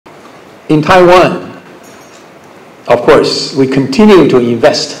In Taiwan, of course, we continue to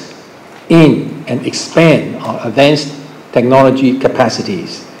invest in and expand our advanced technology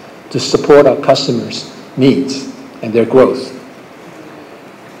capacities to support our customers' needs and their growth.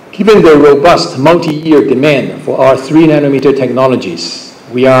 Given the robust multi-year demand for our 3nm technologies,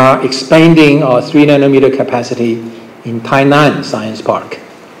 we are expanding our 3nm capacity in Tainan Science Park.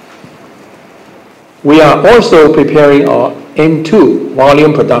 We are also preparing our M2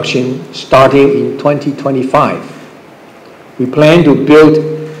 volume production starting in 2025. We plan to build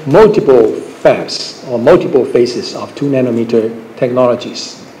multiple fabs or multiple phases of 2nm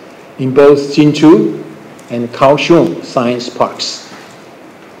technologies in both Hsinchu and Kaohsiung Science Parks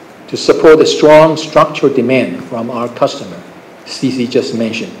to support the strong structural demand from our customer, CC just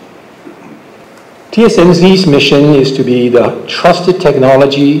mentioned. TSMC's mission is to be the trusted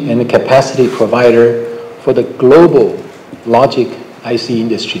technology and capacity provider for the global logic IC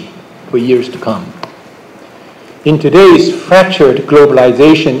industry for years to come. In today's fractured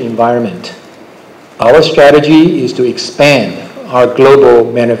globalization environment, our strategy is to expand our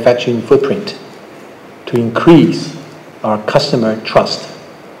global manufacturing footprint to increase our customer trust,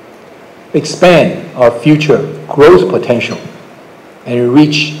 expand our future growth potential, and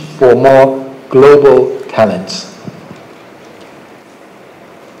reach for more global talents.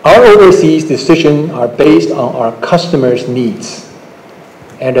 Our overseas decisions are based on our customers' needs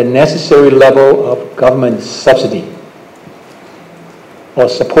and a necessary level of government subsidy or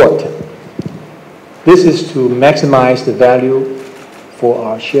support. This is to maximize the value for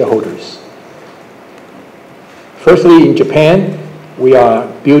our shareholders. Firstly, in Japan, we are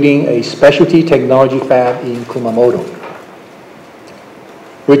building a specialty technology fab in Kumamoto,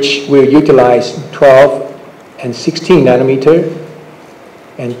 which will utilize 12 and 16 nanometer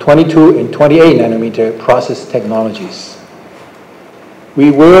and 22 and 28 nanometer process technologies. We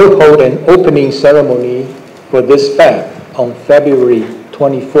will hold an opening ceremony for this fab on February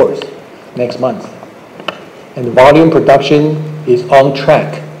 24th, next month. And volume production is on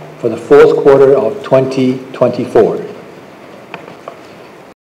track for the fourth quarter of 2024.